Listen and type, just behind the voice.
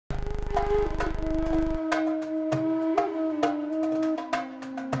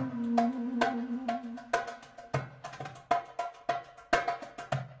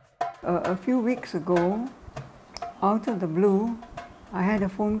A few weeks ago, out of the blue, I had a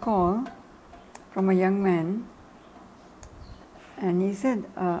phone call from a young man, and he said,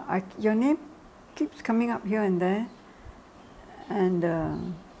 your name keeps coming up here and there,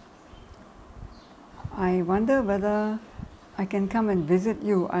 and I wonder whether I can come and visit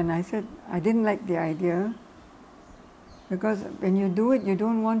you. And I said, I didn't like the idea, because when you do it, you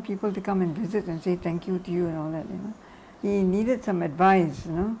don't want people to come and visit and say thank you to you and all that, you know. He needed some advice,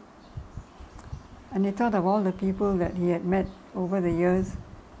 you know. And he thought of all the people that he had met over the years,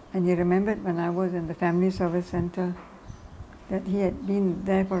 and he remembered when I was in the Family Service Center that he had been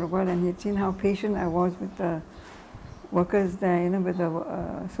there for a while, and he had seen how patient I was with the workers there, you know, with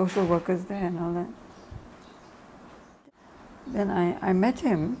the social workers there and all that. Then I met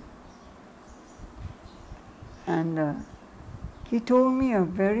him, and he told me a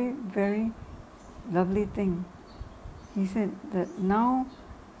very, very lovely thing. He said that now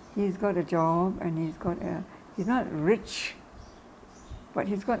he's got a job, and he's not rich, but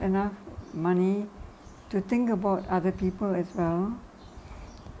he's got enough money to think about other people as well,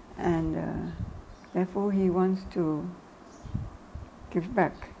 and therefore he wants to give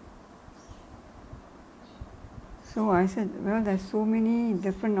back. So I said, well, there's so many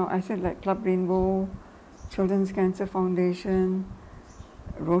different, I said, like Club Rainbow, Children's Cancer Foundation,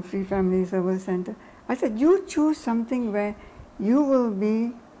 Rotary Family Service Center. I said, you choose something where you will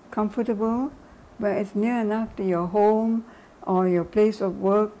be comfortable, where it's near enough to your home or your place of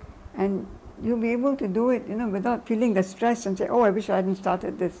work, and you'll be able to do it, you know, without feeling the stress and say, oh, I wish I hadn't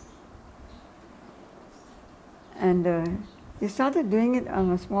started this. And he started doing it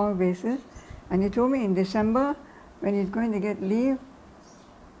on a small basis, and he told me in December, when he's going to get leave,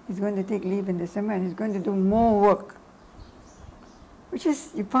 he's going to take leave in December, and he's going to do more work. Which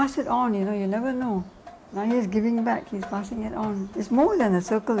is, you pass it on, you know, you never know. Now he's giving back, he's passing it on. It's more than a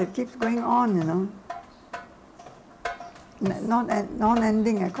circle, it keeps going on, you know.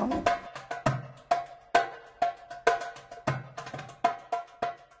 Non-ending, I call it.